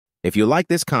If you like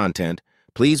this content,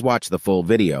 please watch the full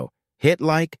video, hit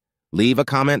like, leave a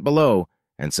comment below,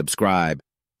 and subscribe.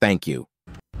 Thank you.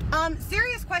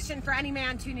 Serious question for any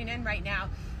man tuning in right now.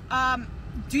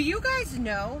 Do you guys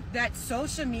know that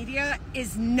social media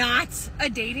is not a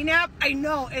dating app? I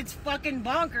know it's fucking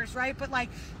bonkers, right? But like,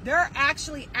 there are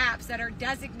actually apps that are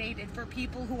designated for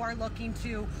people who are looking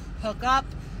to hook up,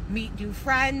 meet new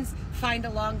friends, find a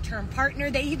long-term partner.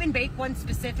 They even make one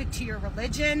specific to your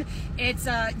religion. It's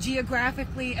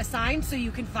geographically assigned so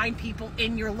you can find people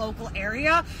in your local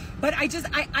area. But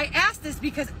I asked this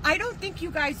because I don't think you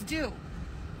guys do.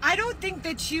 I don't think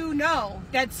that you know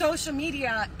that social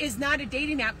media is not a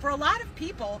dating app. For a lot of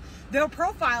people, their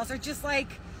profiles are just like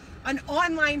an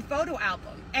online photo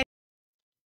album. And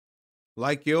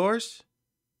like yours?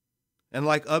 And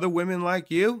like other women like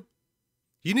you?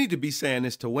 You need to be saying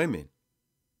this to women.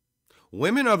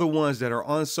 Women are the ones that are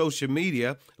on social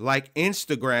media, like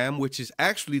Instagram, which is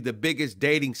actually the biggest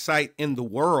dating site in the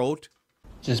world.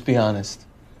 Just be honest.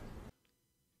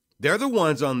 They're the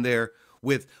ones on there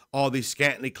with all these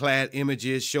scantily clad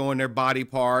images showing their body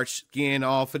parts, skin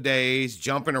all for days,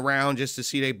 jumping around just to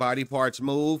see their body parts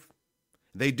move.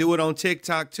 They do it on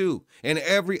TikTok too, and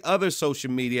every other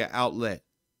social media outlet.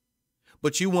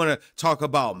 But you want to talk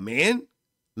about men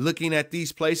looking at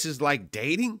these places like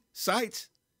dating sites?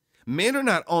 Men are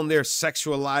not on there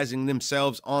sexualizing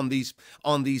themselves on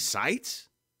these sites.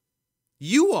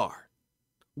 You are.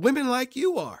 Women like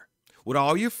you are, with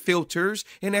all your filters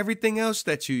and everything else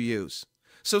that you use.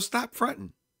 So stop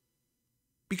fronting,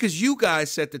 because you guys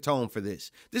set the tone for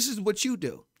this. This is what you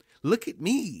do. Look at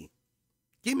me.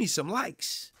 Give me some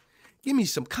likes. Give me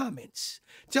some comments.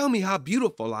 Tell me how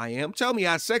beautiful I am. Tell me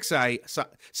how sexy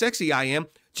I am,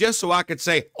 just so I could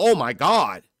say, oh my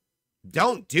God,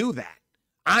 don't do that.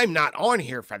 I'm not on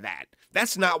here for that.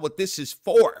 That's not what this is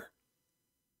for.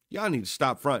 Y'all need to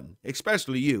stop fronting,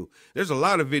 especially you. There's a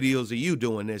lot of videos of you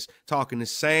doing this, talking the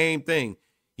same thing.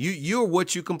 You're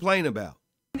what you complain about.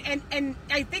 And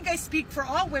I think I speak for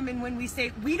all women when we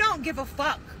say we don't give a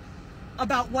fuck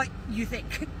about what you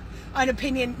think. An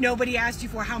opinion nobody asked you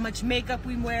for, how much makeup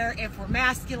we wear, if we're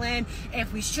masculine,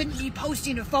 if we shouldn't be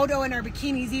posting a photo in our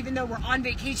bikinis even though we're on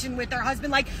vacation with our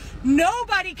husband. Like,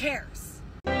 nobody cares.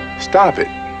 Stop it.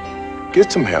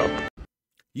 Get some help.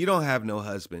 You don't have no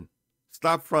husband.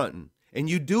 Stop fronting. And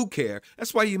you do care.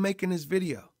 That's why you're making this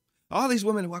video. All these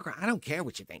women walk around, I don't care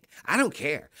what you think. I don't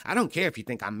care. I don't care if you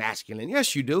think I'm masculine.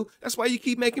 Yes, you do. That's why you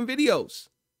keep making videos.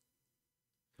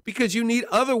 Because you need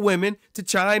other women to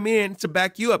chime in to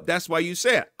back you up. That's why you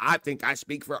said, I think I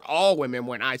speak for all women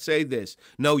when I say this.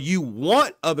 No, you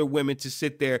want other women to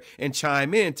sit there and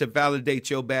chime in to validate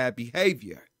your bad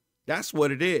behavior. That's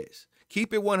what it is.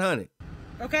 Keep it 100.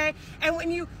 Okay? And when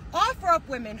you offer up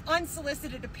women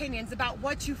unsolicited opinions about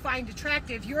what you find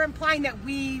attractive, you're implying that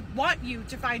we want you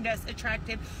to find us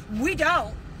attractive. We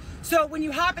don't. So when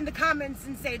you hop in the comments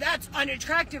and say that's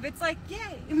unattractive, it's like,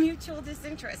 yay, mutual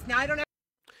disinterest. Now,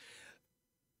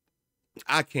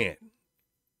 I can't.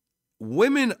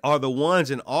 Women are the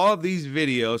ones in all these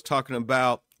videos talking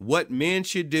about what men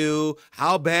should do,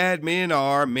 how bad men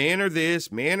are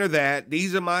this, men are that,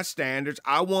 these are my standards,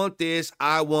 I want this,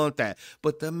 I want that.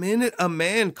 But the minute a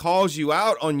man calls you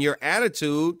out on your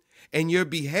attitude and your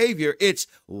behavior, it's,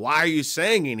 why are you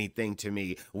saying anything to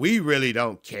me? We really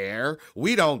don't care.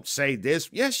 We don't say this.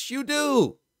 Yes, you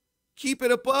do. Keep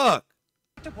it a buck.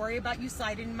 To worry about you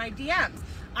sliding in my DMs.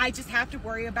 I just have to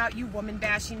worry about you woman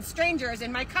bashing strangers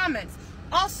in my comments.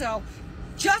 Also,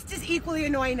 just as equally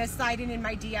annoying as sliding in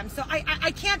my DMs. So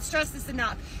I can't stress this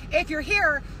enough. If you're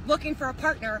here looking for a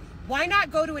partner, why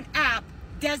not go to an app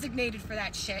designated for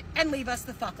that shit and leave us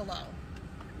the fuck alone?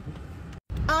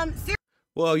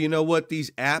 Well, you know what?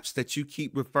 These apps that you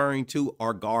keep referring to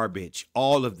are garbage.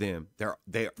 All of them.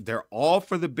 They're all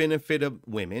for the benefit of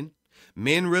women.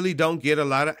 Men really don't get a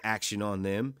lot of action on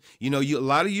them. You know, a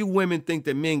lot of you women think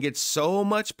that men get so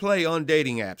much play on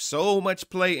dating apps, so much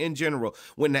play in general,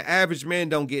 when the average man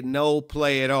don't get no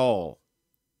play at all.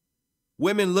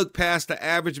 Women look past the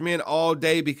average men all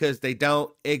day because they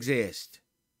don't exist.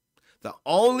 The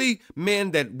only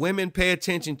men that women pay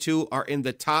attention to are in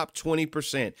the top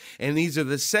 20%. And these are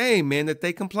the same men that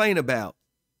they complain about.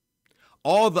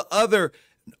 All the other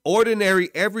ordinary,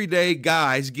 everyday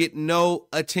guys get no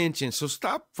attention. So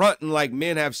stop fronting like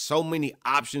men have so many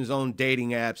options on dating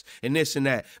apps and this and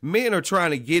that. Men are trying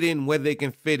to get in where they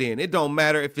can fit in. It don't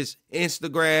matter if it's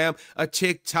Instagram, a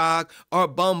TikTok, or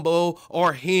Bumble,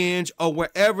 or Hinge, or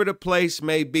wherever the place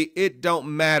may be. It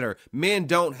don't matter. Men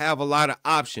don't have a lot of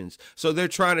options. So they're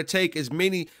trying to take as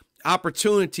many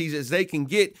opportunities as they can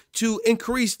get to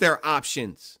increase their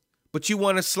options. but you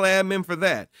want to slam him for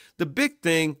that. The big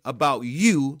thing about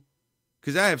you,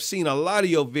 because I have seen a lot of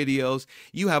your videos,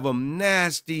 you have a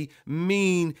nasty,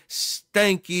 mean,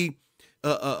 stanky,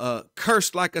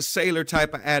 cursed like a sailor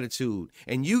type of attitude.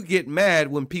 And you get mad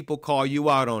when people call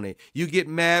you out on it. You get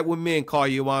mad when men call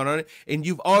you out on it. And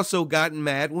you've also gotten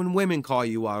mad when women call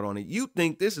you out on it. You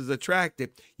think this is attractive.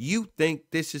 You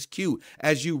think this is cute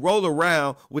as you roll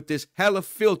around with this hella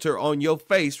filter on your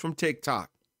face from TikTok.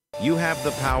 You have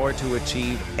the power to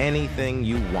achieve anything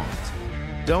you want.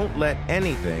 Don't let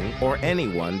anything or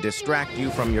anyone distract you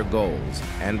from your goals.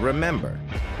 And remember,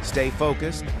 stay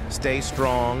focused, stay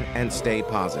strong, and stay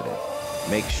positive.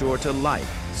 Make sure to like,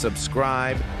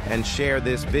 subscribe, and share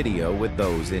this video with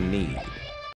those in need.